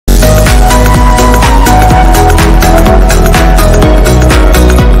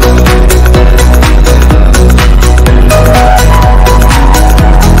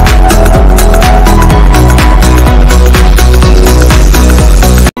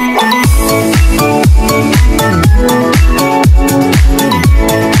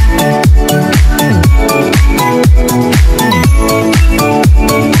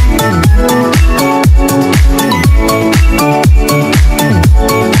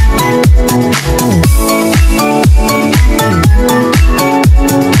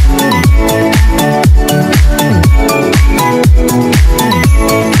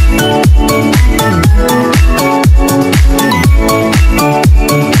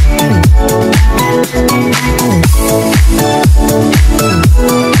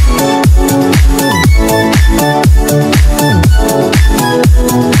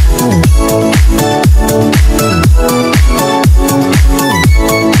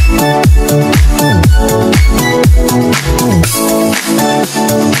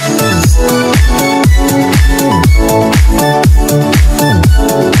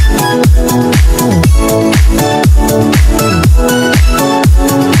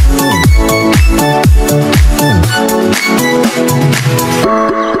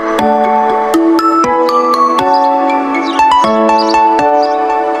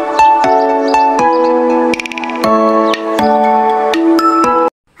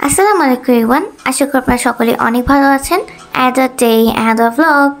আসসালামু আলাইকুম এভরিওয়ান, আশা করি আপনারা সকলে অনেক ভালো আছেন। Another day another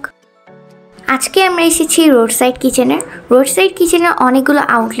vlog. আজকে আমরা এসেছি রোডসাইড কিচেনে। রোডসাইড কিচেনের অনেকগুলো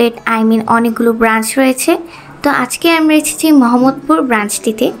আউটলেট অনেকগুলো ব্রাঞ্চ রয়েছে। তো আজকে আমরা এসেছি মোহাম্মদপুর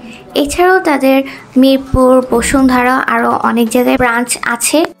ব্রাঞ্চটিতে। এছাড়াও তাদের মিরপুর, বসুন্ধরা আরও অনেক জায়গায় ব্রাঞ্চ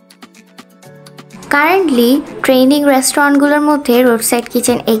আছে। কারেন্টলি ট্রেন্ডিং রেস্টুরেন্টগুলোর মধ্যে রোডসাইড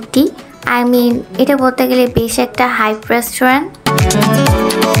কিচেন একটি। এটা বলতে গেলে বেশ একটা হাইপ রেস্টুরেন্ট।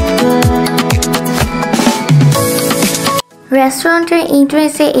 রেস্টুরেন্টের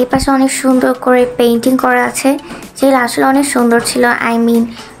এন্ট্রান্সে এই পাশে অনেক সুন্দর করে পেইন্টিং করা আছে, যেগুলো আসলে অনেক সুন্দর ছিল।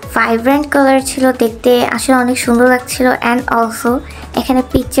 ভাইব্রেন্ট কালার ছিল, দেখতে আসলে অনেক সুন্দর লাগছিল। অ্যান্ড অলসো এখানে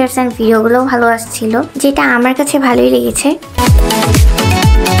পিকচার্স অ্যান্ড ভিডিওগুলোও ভালো আসছিল, যেটা আমার কাছে ভালোই লেগেছে।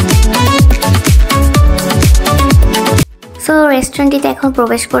 সো রেস্টুরেন্টটিতে এখন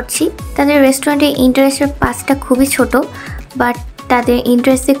প্রবেশ করছি। তাদের রেস্টুরেন্টের ইন্টারেস্টের পাশটা খুবই ছোট, বাট তাদের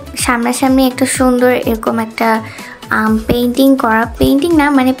ইন্টারেস্টের সামনাসামনি একটা সুন্দর এরকম একটা পেইন্টিং করা, পেইন্টিং না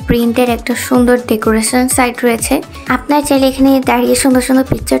মানে প্রিন্টের একটা সুন্দর ডেকোরেশন সাইট রয়েছে। আপনার চাইলে এখানে দাঁড়িয়ে সুন্দর সুন্দর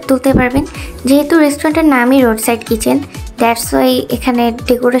পিকচার তুলতে পারবেন। যেহেতু রেস্টুরেন্টের নামই রোডসাইড কিচেন, দ্যাটস ওয়াই এখানে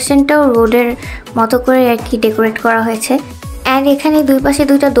ডেকোরেশনটাও রোডের মতো করে আর কি ডেকোরেট করা হয়েছে। অ্যান্ড এখানে দুই পাশে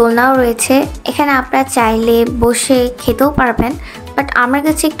দুইটা দোলনাও রয়েছে। এখানে আপনারা চাইলে বসে খেতেও পারবেন, বাট আমার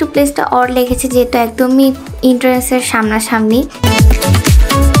কাছে একটু প্লেসটা অড লেগেছে, যেহেতু একদমই এন্ট্রান্সের সামনাসামনি।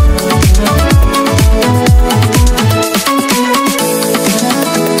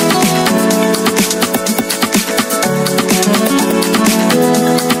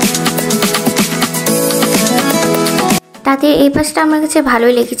 তাদের এই পাশটা আমার কাছে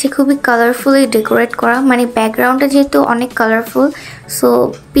ভালোই লেগেছে, খুবই কালারফুলি ডেকোরেট করা, মানে ব্যাকগ্রাউন্ডটা যেহেতু অনেক কালারফুল, সো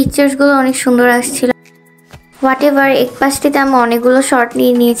পিকচার্সগুলো অনেক সুন্দর আসছিল। হোয়াট এভার, এক পাশটিতে আমি অনেকগুলো শর্ট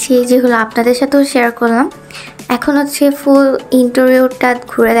নিয়ে নিয়েছি, যেগুলো আপনাদের সাথেও শেয়ার করলাম। এখন হচ্ছে ফুল ইন্টেরিয়রটা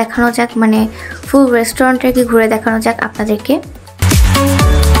ঘুরে দেখানো যাক, মানে ফুল রেস্টুরেন্টটা কি ঘুরে দেখানো যাক আপনাদেরকে।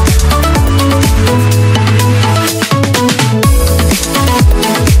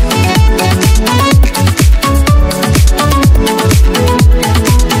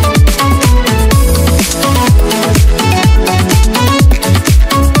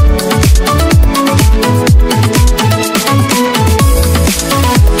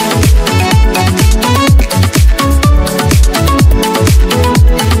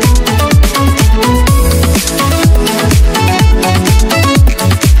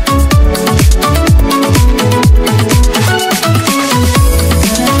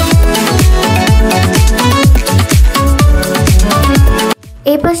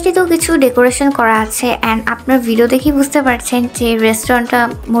 এই পাশটিতেও কিছু ডেকোরেশন করা আছে। অ্যান্ড আপনার ভিডিও দেখে বুঝতে পারছেন যে রেস্টুরেন্টটা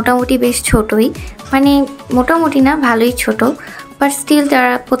মোটামুটি বেশ ছোটই, মানে মোটামুটি না ভালোই ছোট, বাট স্টিল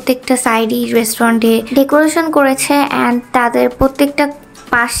তারা প্রত্যেকটা সাইডই রেস্টুরেন্টে ডেকোরেশন করেছে। অ্যান্ড তাদের প্রত্যেকটা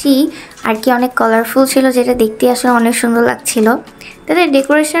পাশেই আর কি অনেক কালারফুল ছিল, যেটা দেখতে আসলে অনেক সুন্দর লাগছিল। তাদের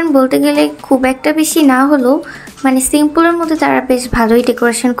ডেকোরেশন বলতে গেলে খুব একটা বেশি না হলেও মানে সিম্পলের মধ্যে তারা বেশ ভালোই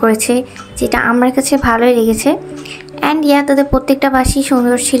ডেকোরেশন করেছে, যেটা আমার কাছে ভালোই লেগেছে। অ্যান্ড তাদের প্রত্যেকটা বাসই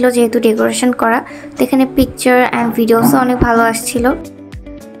সুন্দর ছিল যেহেতু ডেকোরেশন করা। তো এখানে পিকচার অ্যান্ড ভিডিওসও অনেক ভালো আসছিল।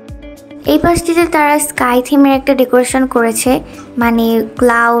 এই পাশটিতে তারা স্কাই থিমের একটা ডেকোরেশন করেছে, মানে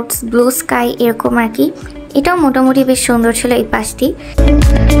ক্লাউডস, ব্লু স্কাই এরকম আর কি। এটাও মোটামুটি বেশ সুন্দর ছিল এই পাশটি।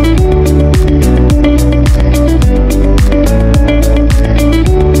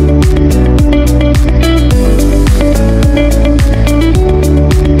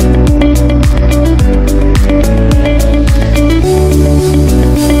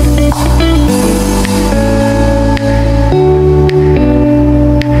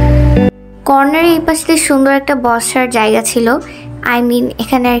 কর্নারে এই পাশে সুন্দর একটা বসার জায়গা ছিল।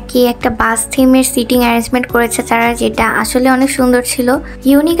 এখানে আর কি একটা বাস থিমের সিটিং অ্যারেঞ্জমেন্ট করেছে তারা, যেটা আসলে অনেক সুন্দর ছিল।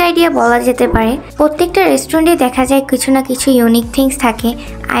 ইউনিক আইডিয়া বলা যেতে পারে। প্রত্যেকটা রেস্টুরেন্টে দেখা যায় কিছু না কিছু ইউনিক থিংস থাকে।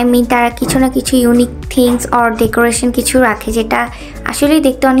 তারা কিছু না কিছু ইউনিক থিংস অর ডেকোরেশন কিছু রাখে, যেটা আসলেই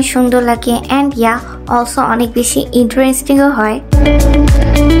দেখতে অনেক সুন্দর লাগে। অ্যান্ড অলসো অনেক বেশি ইন্টারেস্টিংও হয়।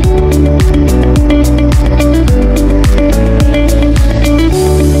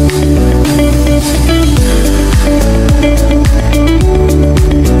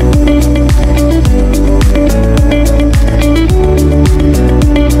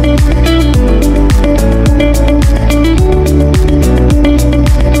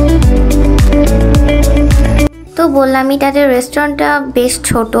 তো বললামই তাদের রেস্টুরেন্টটা বেশ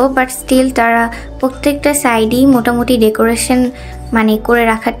ছোট, বাট স্টিল তারা প্রত্যেকটা সাইডেই মোটামুটি ডেকোরেশন মানে করে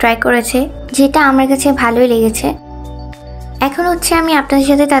রাখার ট্রাই করেছে, যেটা আমার কাছে ভালোই লেগেছে। এখন হচ্ছে আমি আপনাদের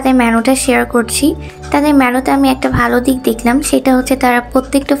সাথে তাদের মেনুটা শেয়ার করছি। তাদের মেনুতে আমি একটা ভালো দিক দেখলাম, সেটা হচ্ছে তারা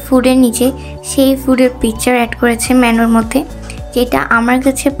প্রত্যেকটা ফুডের নিচে সেই ফুডের পিকচার অ্যাড করেছে মেনুর মধ্যে, যেটা আমার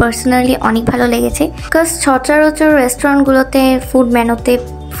কাছে পার্সোনালি অনেক ভালো লেগেছে। বিকজ সচরাচর রেস্টুরেন্টগুলোতে ফুড মেনুতে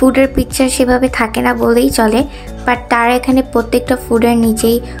ফুডের পিকচার সেভাবে থাকে না বলেই চলে, বাট তারা এখানে প্রত্যেকটা ফুডের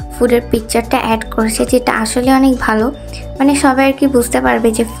নিচেই ফুডের পিকচারটা অ্যাড করেছে, যেটা আসলে অনেক ভালো। মানে সবাই আর কি বুঝতে পারবে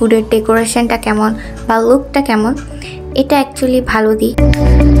যে ফুডের ডেকোরেশনটা কেমন বা লুকটা কেমন। এটা অ্যাকচুয়ালি ভালো দিক।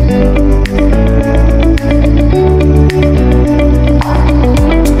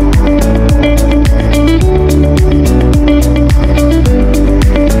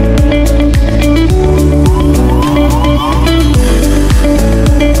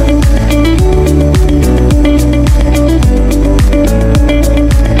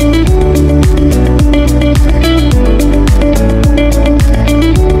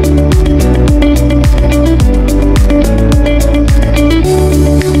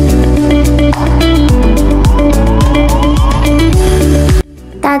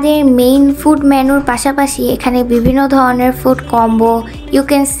 তাদের মেইন ফুড মেনুর পাশাপাশি এখানে বিভিন্ন ধরনের food combo, you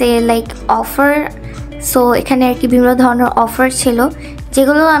can say like offer. So এখানে আর কি বিভিন্ন ধরনের অফার ছিল,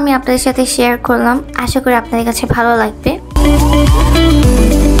 যেগুলো আমি আপনাদের সাথে শেয়ার করলাম। আশা করি আপনাদের কাছে ভালো লাগবে।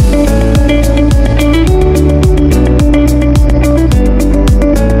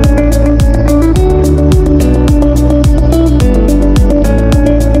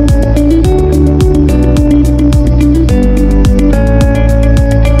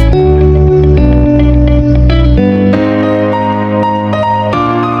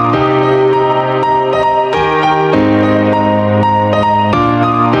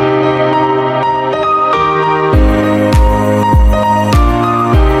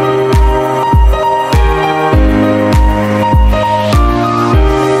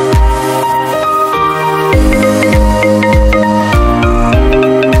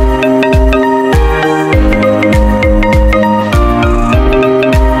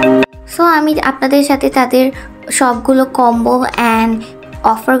 আমি আপনাদের সাথে তাদের সবগুলো কম্বো অ্যান্ড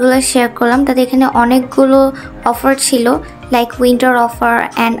অফারগুলো শেয়ার করলাম। তাদের এখানে অনেকগুলো অফার ছিল, লাইক উইন্টার অফার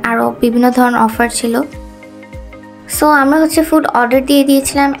অ্যান্ড আরও বিভিন্ন ধরনের অফার ছিল। সো আমরা ফুড অর্ডার দিয়ে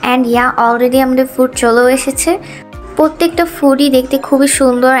দিয়েছিলাম অ্যান্ড অলরেডি আমাদের ফুড চলেও এসেছে। প্রত্যেকটা ফুডই দেখতে খুবই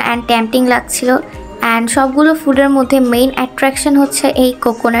সুন্দর অ্যান্ড টেম্পটিং লাগছিল। অ্যান্ড সবগুলো ফুডের মধ্যে মেইন অ্যাট্রাকশন হচ্ছে এই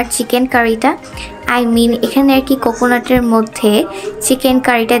কোকোনাট চিকেন কারিটা। এখানে আর কি কোকোনাটের মধ্যে চিকেন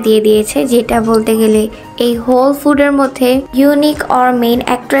কারিটা দিয়ে দিয়েছে, যেটা বলতে গেলে এই হোল ফুডের মধ্যে ইউনিক অর মেইন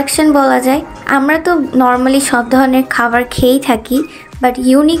অ্যাট্রাকশন বলা যায়। আমরা তো নর্মালি সব ধরনের খাবার খেয়েই থাকি, বাট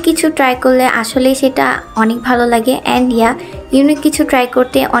ইউনিক কিছু ট্রাই করলে আসলে সেটা অনেক ভালো লাগে। অ্যান্ড ইউনিক কিছু ট্রাই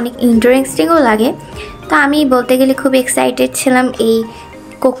করতে অনেক ইন্টারেস্টিংও লাগে। তো আমি বলতে গেলে খুব এক্সাইটেড ছিলাম এই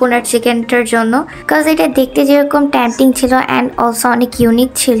কোকোনাট চিকেনটার জন্য, বিকজ এটা দেখতে যেরকম টেম্পটিং ছিল অ্যান্ড অলসো অনেক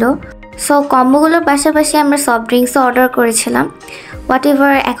ইউনিক ছিল। সো কম্বোগুলোর পাশাপাশি আমরা সফট ড্রিঙ্কসও অর্ডার করেছিলাম। হোয়াট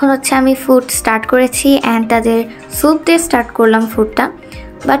এভার, এখন আমি ফুড স্টার্ট করেছি অ্যান্ড তাদের স্যুপ দিয়ে স্টার্ট করলাম ফুডটা।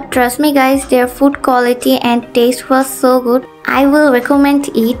 But trust me guys, their food quality and test was so good. I will recommend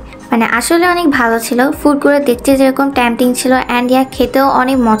ইট। মানে আসলে অনেক ভালো ছিল। ফুডগুলো দেখতে যেরকম টেম্পটিং ছিল অ্যান্ড খেতেও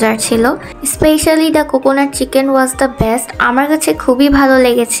অনেক মজার ছিল। Specially the coconut chicken was the best. আমার কাছে খুবই ভালো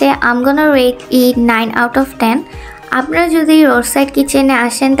লেগেছে। I am gonna rate it 9 out of 10। আপনারা যদি রোডসাইড কিচেনে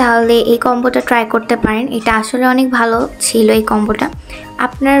আসেন তাহলে এই কম্বোটা ট্রাই করতে পারেন। এটা আসলে অনেক ভালো ছিল এই কম্বোটা।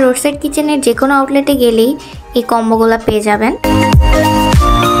 আপনারা রোডসাইড কিচেনের যে কোনো আউটলেটে গেলেই এই কম্বোগুলো পেয়ে যাবেন।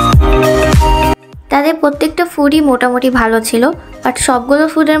 তাদের প্রত্যেকটা ফুডই মোটামুটি ভালো ছিল, বাট সবগুলো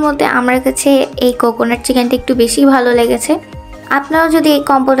ফুডের মধ্যে আমার কাছে এই কোকোনাট চিকেনটা একটু বেশি ভালো লেগেছে। আপনারাও যদি এই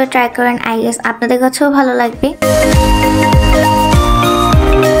কম্বোটা ট্রাই করেন, আই গেস আপনাদের কাছেও ভালো লাগবে।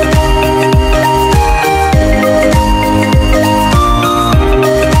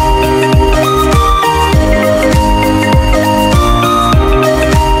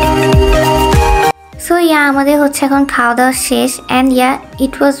 সো আমাদের এখন খাওয়া দাওয়া শেষ and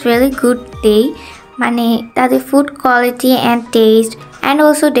it was really good day. মানে তাদের food quality and test and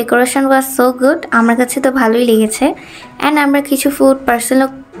also decoration was so good. আমার কাছে তো ভালোই লেগেছে। অ্যান্ড আমরা কিছু ফুড পার্সেলও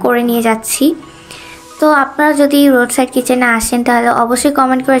করে নিয়ে যাচ্ছি। তো আপনারা যদি রোডসাইড কিচেনে আসেন তাহলে অবশ্যই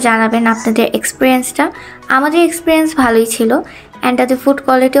কমেন্ট করে জানাবেন আপনাদের এক্সপিরিয়েন্সটা। আমাদের এক্সপিরিয়েন্স ভালোই ছিল অ্যান্ড তাদের ফুড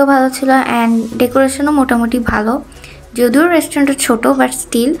কোয়ালিটিও ভালো ছিল অ্যান্ড ডেকোরেশনও মোটামুটি ভালো। যদিও রেস্টুরেন্টটা ছোটো, বাট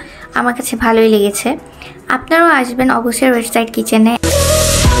স্টিল আমার কাছে ভালোই লেগেছে। আপনারাও আসবেন অবশ্যই রোডসাইড কিচেনে।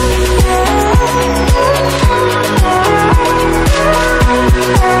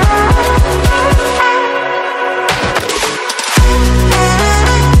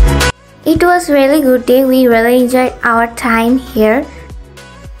 It was really good day. We really enjoyed our time here.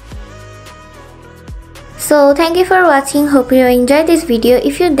 So thank you for watching. Hope you enjoyed this video.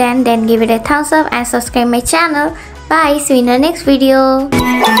 If you then give it a thumbs up and subscribe my channel. Bye. See you in the next video.